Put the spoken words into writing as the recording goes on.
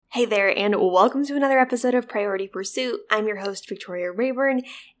Hey there, and welcome to another episode of Priority Pursuit. I'm your host, Victoria Rayburn, and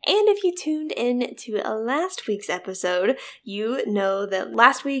if you tuned in to last week's episode, you know that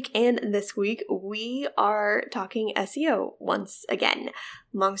last week and this week, we are talking SEO once again.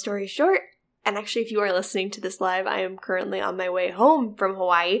 Long story short, and actually, if you are listening to this live, I am currently on my way home from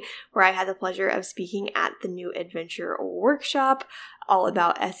Hawaii, where I had the pleasure of speaking at the New Adventure workshop all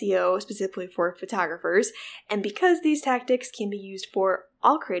about SEO, specifically for photographers. And because these tactics can be used for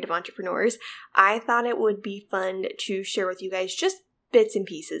all creative entrepreneurs, I thought it would be fun to share with you guys just bits and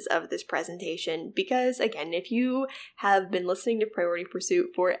pieces of this presentation because, again, if you have been listening to Priority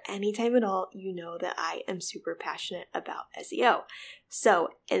Pursuit for any time at all, you know that I am super passionate about SEO. So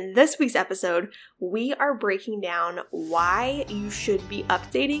in this week's episode, we are breaking down why you should be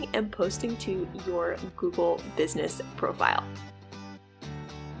updating and posting to your Google business profile.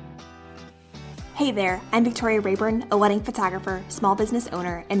 Hey there, I'm Victoria Rayburn, a wedding photographer, small business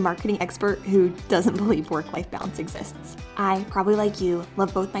owner, and marketing expert who doesn't believe work-life balance exists. I, probably like you,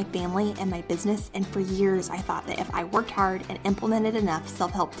 love both my family and my business, and for years I thought that if I worked hard and implemented enough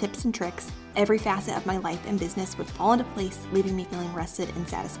self-help tips and tricks, every facet of my life and business would fall into place, leaving me feeling rested and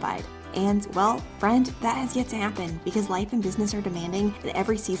satisfied. And, well, friend, that has yet to happen because life and business are demanding and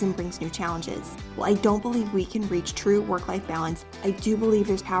every season brings new challenges. While I don't believe we can reach true work-life balance, I do believe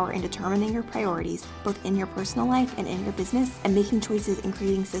there's power in determining your priorities, both in your personal life and in your business, and making choices and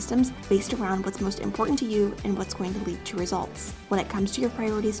creating systems based around what's most important to you and what's going to lead to results. When it comes to your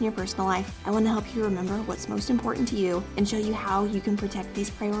priorities in your personal life, I want to help you remember what's most important to you and show you how you can protect these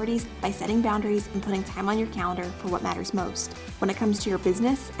priorities by setting boundaries and putting time on your calendar for what matters most. When it comes to your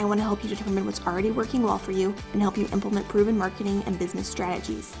business, I want to help you determine what's already working well for you and help you implement proven marketing and business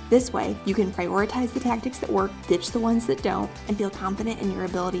strategies. This way, you can prioritize the tactics that work, ditch the ones that don't, and feel confident in your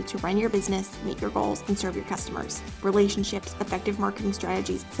ability to run your business, meet your goals, and serve your customers. Relationships, effective marketing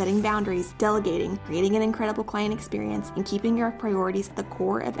strategies, setting boundaries, delegating, creating an incredible client experience, and keeping your priorities at the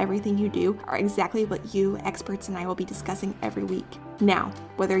core of everything you do are exactly what you, experts, and I will be discussing every week. Now,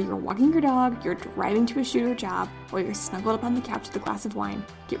 whether you're walking your dog, you're driving to a shoot or job, or you're snuggled up on the couch with a glass of wine,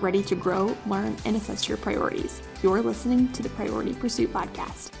 get ready to grow, learn, and assess your priorities. You're listening to the Priority Pursuit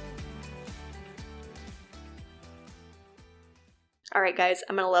Podcast. All right, guys,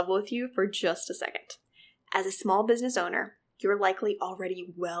 I'm going to level with you for just a second. As a small business owner, you're likely already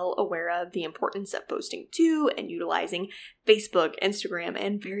well aware of the importance of posting to and utilizing Facebook, Instagram,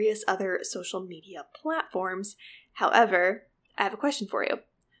 and various other social media platforms. However, I have a question for you.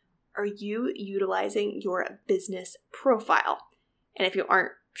 Are you utilizing your business profile? And if you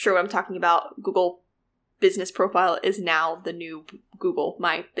aren't sure what I'm talking about, Google Business Profile is now the new Google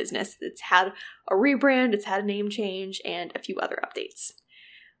My Business. It's had a rebrand, it's had a name change, and a few other updates.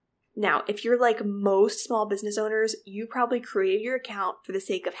 Now, if you're like most small business owners, you probably created your account for the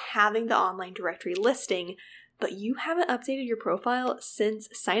sake of having the online directory listing, but you haven't updated your profile since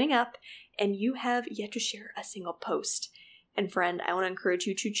signing up, and you have yet to share a single post. And friend, I want to encourage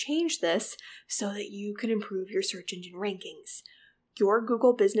you to change this so that you can improve your search engine rankings. Your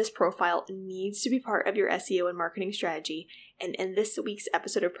Google Business Profile needs to be part of your SEO and marketing strategy, and in this week's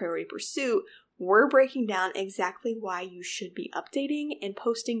episode of Priority Pursuit, we're breaking down exactly why you should be updating and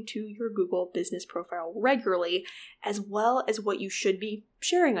posting to your Google Business Profile regularly, as well as what you should be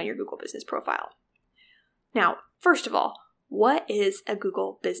sharing on your Google Business Profile. Now, first of all, what is a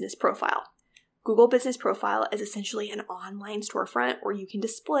Google Business Profile? Google Business Profile is essentially an online storefront where you can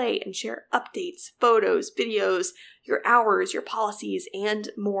display and share updates, photos, videos, your hours, your policies, and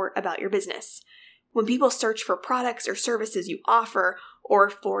more about your business. When people search for products or services you offer,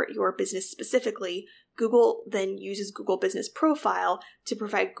 or for your business specifically, Google then uses Google Business Profile to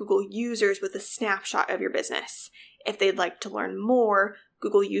provide Google users with a snapshot of your business. If they'd like to learn more,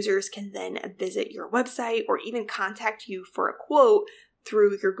 Google users can then visit your website or even contact you for a quote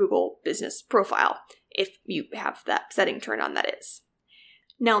through your Google Business Profile, if you have that setting turned on, that is.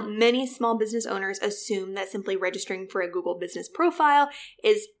 Now, many small business owners assume that simply registering for a Google Business Profile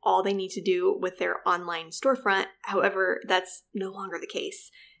is all they need to do with their online storefront. However, that's no longer the case.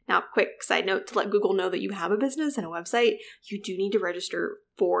 Now, quick side note to let Google know that you have a business and a website, you do need to register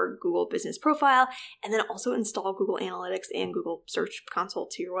for Google Business Profile and then also install Google Analytics and Google Search Console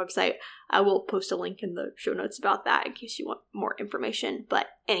to your website. I will post a link in the show notes about that in case you want more information. But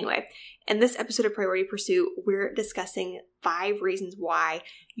anyway, in this episode of Priority Pursuit, we're discussing 5 reasons why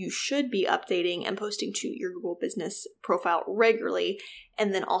you should be updating and posting to your Google Business Profile regularly,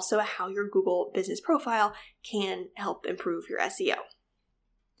 and then also how your Google Business Profile can help improve your SEO.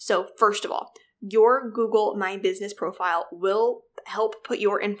 So first of all, your Google My Business Profile will help put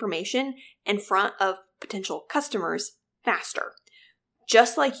your information in front of potential customers faster.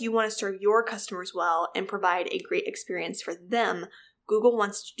 Just like you want to serve your customers well and provide a great experience for them, Google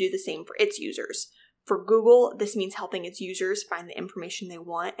wants to do the same for its users. For Google, this means helping its users find the information they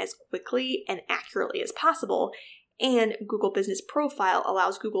want as quickly and accurately as possible, and Google Business Profile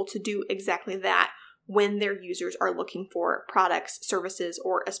allows Google to do exactly that when their users are looking for products, services,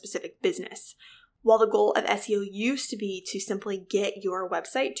 or a specific business. While the goal of SEO used to be to simply get your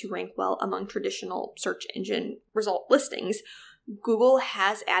website to rank well among traditional search engine result listings, Google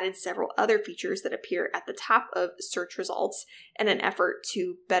has added several other features that appear at the top of search results in an effort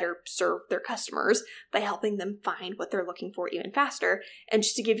to better serve their customers by helping them find what they're looking for even faster. And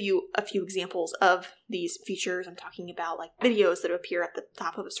just to give you a few examples of these features, I'm talking about like videos that appear at the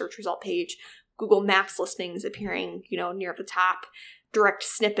top of a search result page, Google Maps listings appearing, near the top, direct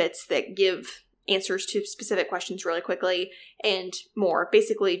snippets that give answers to specific questions really quickly, and more.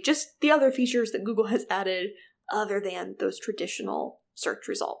 Basically, just the other features that Google has added other than those traditional search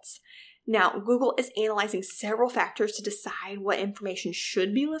results. Now, Google is analyzing several factors to decide what information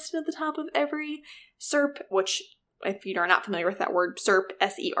should be listed at the top of every SERP, which, if you are not familiar with that word, SERP,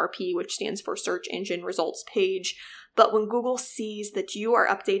 S-E-R-P, which stands for Search Engine Results Page. But when Google sees that you are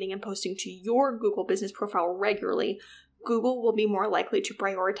updating and posting to your Google Business Profile regularly, Google will be more likely to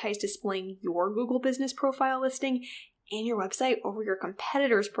prioritize displaying your Google Business Profile listing and your website over your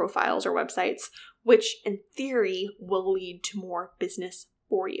competitors' profiles or websites, which in theory will lead to more business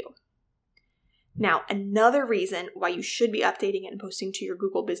for you. Now, another reason why you should be updating and posting to your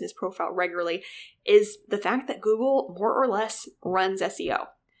Google Business Profile regularly is the fact that Google more or less runs SEO.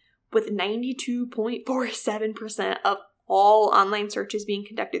 With 92.47% of all online searches being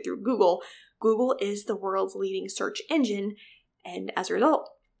conducted through Google, Google is the world's leading search engine, and as a result,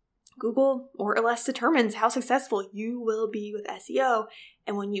 Google more or less determines how successful you will be with SEO,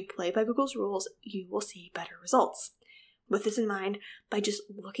 and when you play by Google's rules, you will see better results. With this in mind, by just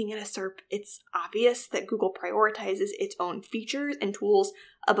looking at a SERP, it's obvious that Google prioritizes its own features and tools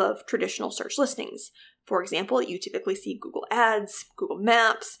above traditional search listings. For example, you typically see Google Ads, Google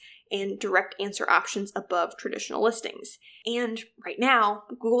Maps, and direct answer options above traditional listings. And right now,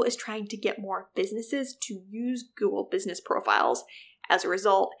 Google is trying to get more businesses to use Google Business Profiles. As a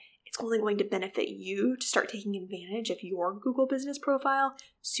result, it's only going to benefit you to start taking advantage of your Google Business Profile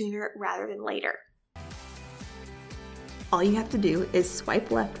sooner rather than later. All you have to do is swipe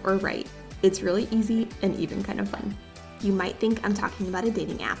left or right. It's really easy and even kind of fun. You might think I'm talking about a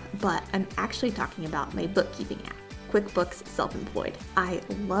dating app, but I'm actually talking about my bookkeeping app, QuickBooks Self-Employed. I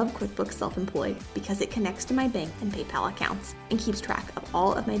love QuickBooks Self-Employed because it connects to my bank and PayPal accounts and keeps track of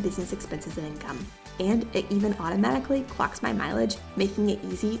all of my business expenses and income. And it even automatically clocks my mileage, making it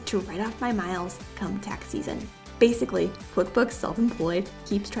easy to write off my miles come tax season. Basically, QuickBooks Self-Employed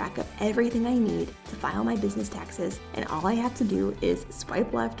keeps track of everything I need to file my business taxes, and all I have to do is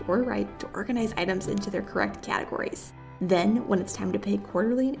swipe left or right to organize items into their correct categories. Then, when it's time to pay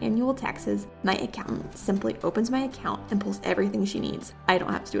quarterly and annual taxes, my accountant simply opens my account and pulls everything she needs. I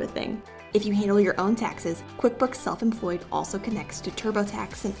don't have to do a thing. If you handle your own taxes, QuickBooks Self-Employed also connects to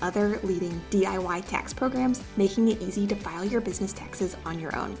TurboTax and other leading DIY tax programs, making it easy to file your business taxes on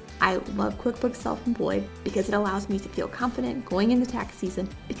your own. I love QuickBooks Self-Employed because it allows me to feel confident going into tax season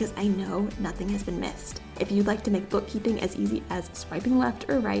because I know nothing has been missed. If you'd like to make bookkeeping as easy as swiping left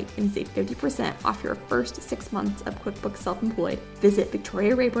or right and save 50% off your first 6 months of QuickBooks Self-Employed, visit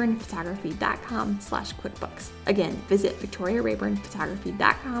VictoriaRayburnPhotography.com/QuickBooks. Again, visit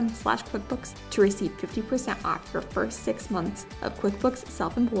VictoriaRayburnPhotography.com/QuickBooks to receive 50% off your first 6 months of QuickBooks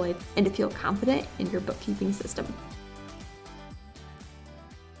Self-Employed and to feel confident in your bookkeeping system.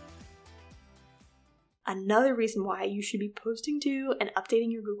 Another reason why you should be posting to and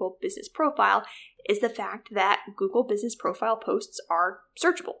updating your Google Business Profile is the fact that Google Business Profile posts are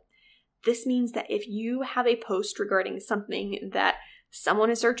searchable. This means that if you have a post regarding something that someone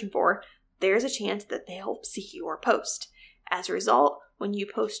is searching for, there's a chance that they'll see your post. As a result, when you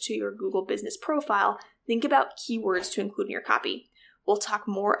post to your Google Business Profile, think about keywords to include in your copy. We'll talk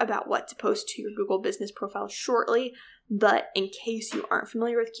more about what to post to your Google Business Profile shortly, but in case you aren't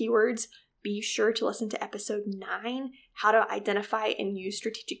familiar with keywords, be sure to listen to episode 9, How to Identify and Use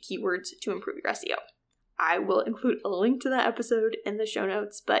Strategic Keywords to Improve Your SEO. I will include a link to that episode in the show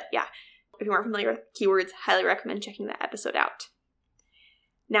notes, but yeah, if you aren't familiar with keywords, highly recommend checking that episode out.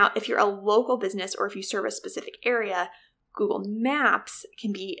 Now, if you're a local business or if you serve a specific area, Google Maps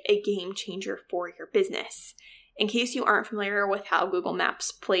can be a game changer for your business. In case you aren't familiar with how Google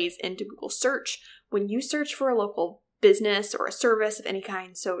Maps plays into Google search, when you search for a local business or a service of any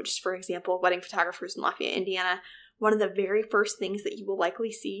kind, so just for example, wedding photographers in Lafayette, Indiana, one of the very first things that you will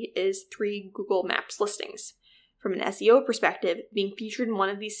likely see is 3 Google Maps listings. From an SEO perspective, being featured in one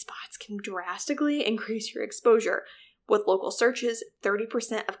of these spots can drastically increase your exposure. With local searches,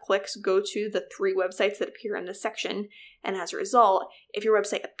 30% of clicks go to the 3 websites that appear in this section, and as a result, if your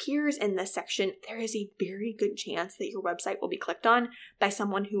website appears in this section, there is a very good chance that your website will be clicked on by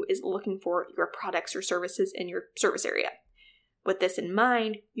someone who is looking for your products or services in your service area. With this in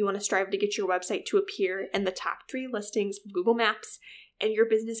mind, you want to strive to get your website to appear in the top 3 listings of Google Maps, and your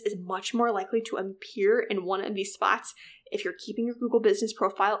business is much more likely to appear in one of these spots if you're keeping your Google Business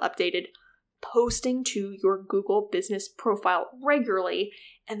Profile updated, posting to your Google Business Profile regularly,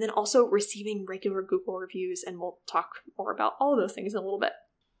 and then also receiving regular Google reviews, and we'll talk more about all of those things in a little bit.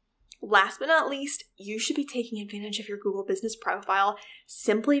 Last but not least, you should be taking advantage of your Google Business Profile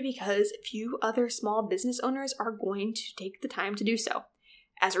simply because few other small business owners are going to take the time to do so.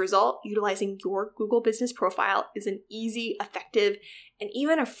 As a result, utilizing your Google Business Profile is an easy, effective, and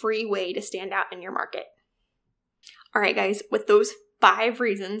even a free way to stand out in your market. All right, guys, with those 5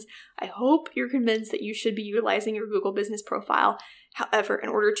 reasons, I hope you're convinced that you should be utilizing your Google Business Profile. However, in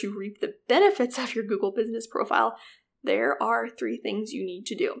order to reap the benefits of your Google Business Profile, there are 3 things you need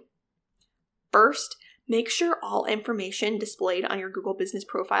to do. First, make sure all information displayed on your Google Business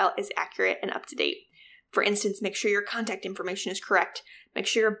Profile is accurate and up to date. For instance, make sure your contact information is correct, make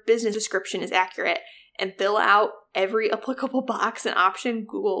sure your business description is accurate, and fill out every applicable box and option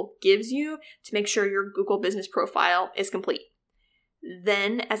Google gives you to make sure your Google Business Profile is complete.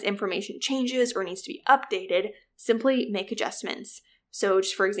 Then, as information changes or needs to be updated, simply make adjustments. So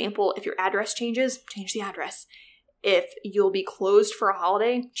just for example, if your address changes, change the address. If you'll be closed for a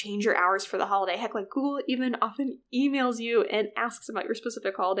holiday, change your hours for the holiday. Heck, like Google even often emails you and asks about your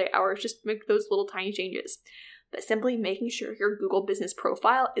specific holiday hours. Just make those little tiny changes. But simply making sure your Google Business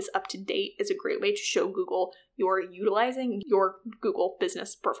Profile is up to date is a great way to show Google you're utilizing your Google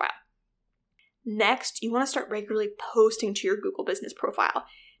Business Profile. Next, you want to start regularly posting to your Google Business Profile.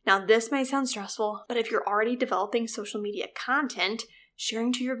 Now, this might sound stressful, but if you're already developing social media content,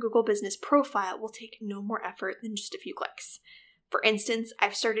 sharing to your Google Business Profile will take no more effort than just a few clicks. For instance,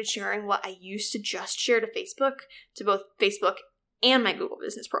 I've started sharing what I used to just share to Facebook, to both Facebook and my Google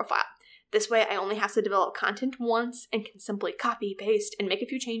Business Profile. This way, I only have to develop content once and can simply copy, paste, and make a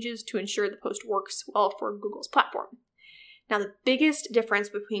few changes to ensure the post works well for Google's platform. Now, the biggest difference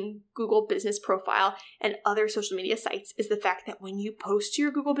between Google Business Profile and other social media sites is the fact that when you post to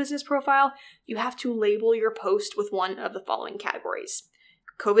your Google Business Profile, you have to label your post with one of the following categories: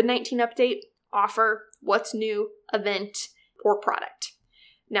 COVID-19 update, offer, what's new, event, or product.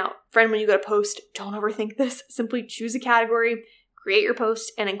 Now, friend, when you go to post, don't overthink this. Simply choose a category, create your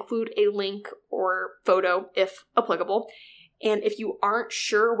post, and include a link or photo if applicable. And if you aren't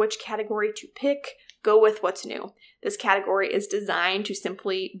sure which category to pick, go with what's new. This category is designed to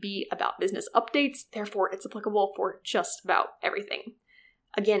simply be about business updates, therefore it's applicable for just about everything.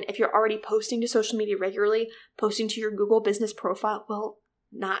 Again, if you're already posting to social media regularly, posting to your Google Business Profile will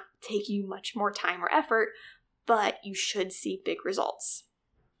not take you much more time or effort, but you should see big results.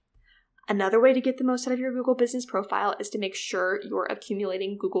 Another way to get the most out of your Google Business Profile is to make sure you're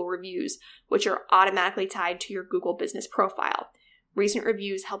accumulating Google reviews, which are automatically tied to your Google Business Profile. Recent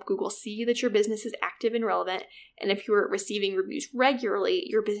reviews help Google see that your business is active and relevant, and if you're receiving reviews regularly,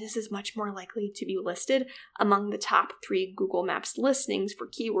 your business is much more likely to be listed among the top 3 Google Maps listings for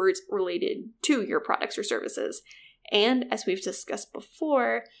keywords related to your products or services. And as we've discussed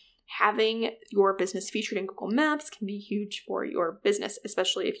before, having your business featured in Google Maps can be huge for your business,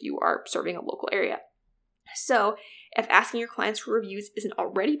 especially if you are serving a local area. So if asking your clients for reviews isn't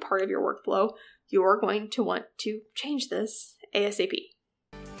already part of your workflow, you're going to want to change this ASAP.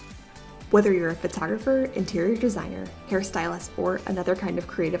 Whether you're a photographer, interior designer, hairstylist, or another kind of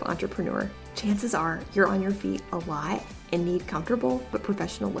creative entrepreneur, chances are you're on your feet a lot and need comfortable but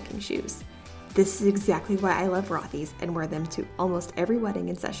professional looking shoes. This is exactly why I love Rothy's and wear them to almost every wedding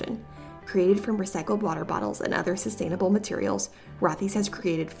and session. Created from recycled water bottles and other sustainable materials, Rothy's has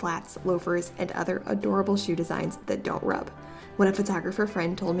created flats, loafers, and other adorable shoe designs that don't rub. When a photographer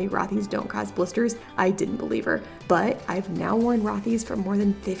friend told me Rothy's don't cause blisters, I didn't believe her. But I've now worn Rothy's for more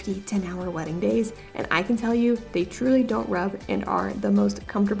than 50 10-hour wedding days, and I can tell you they truly don't rub and are the most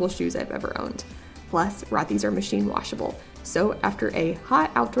comfortable shoes I've ever owned. Plus, Rothy's are machine washable. So after a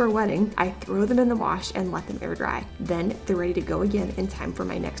hot outdoor wedding, I throw them in the wash and let them air dry. Then they're ready to go again in time for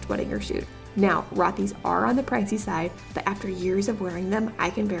my next wedding or shoot. Now, Rothy's are on the pricey side, but after years of wearing them, I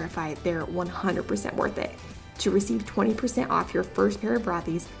can verify they're 100% worth it. To receive 20% off your first pair of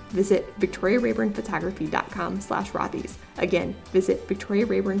Rothy's, visit victoriarayburnphotography.com/Rothy's. Again, visit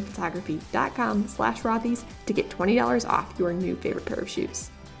victoriarayburnphotography.com/Rothy's to get $20 off your new favorite pair of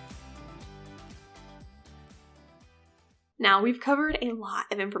shoes. Now, we've covered a lot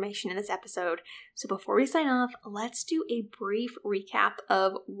of information in this episode, so before we sign off, let's do a brief recap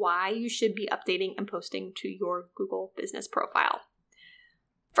of why you should be updating and posting to your Google Business Profile.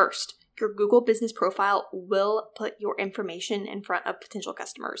 First, your Google Business Profile will put your information in front of potential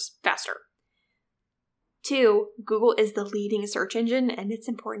customers faster. 2, Google is the leading search engine, and it's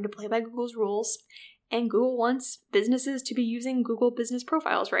important to play by Google's rules. And Google wants businesses to be using Google Business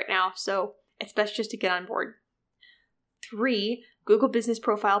Profiles right now, so it's best just to get on board. 3, Google Business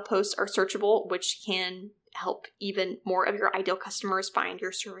Profile posts are searchable, which can help even more of your ideal customers find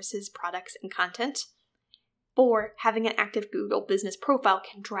your services, products, and content. 4, having an active Google Business Profile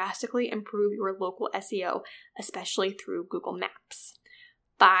can drastically improve your local SEO, especially through Google Maps.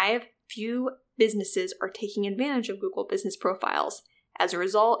 5, few businesses are taking advantage of Google Business Profiles. As a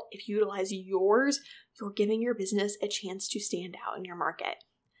result, if you utilize yours, you're giving your business a chance to stand out in your market.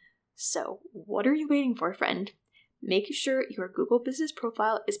 So, what are you waiting for, friend? Make sure your Google Business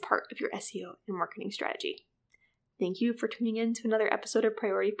Profile is part of your SEO and marketing strategy. Thank you for tuning in to another episode of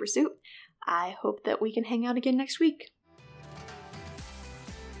Priority Pursuit. I hope that we can hang out again next week.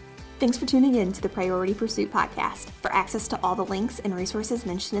 Thanks for tuning in to the Priority Pursuit podcast. For access to all the links and resources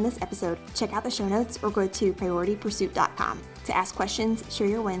mentioned in this episode, check out the show notes or go to PriorityPursuit.com. To ask questions, share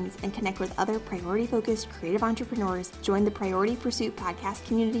your wins, and connect with other priority-focused creative entrepreneurs, join the Priority Pursuit podcast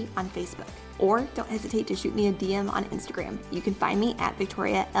community on Facebook. Or don't hesitate to shoot me a DM on Instagram. You can find me at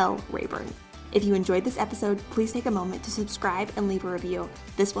Victoria L. Rayburn. If you enjoyed this episode, please take a moment to subscribe and leave a review.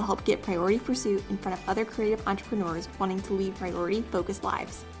 This will help get Priority Pursuit in front of other creative entrepreneurs wanting to lead priority-focused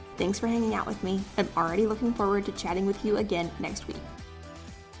lives. Thanks for hanging out with me. I'm already looking forward to chatting with you again next week.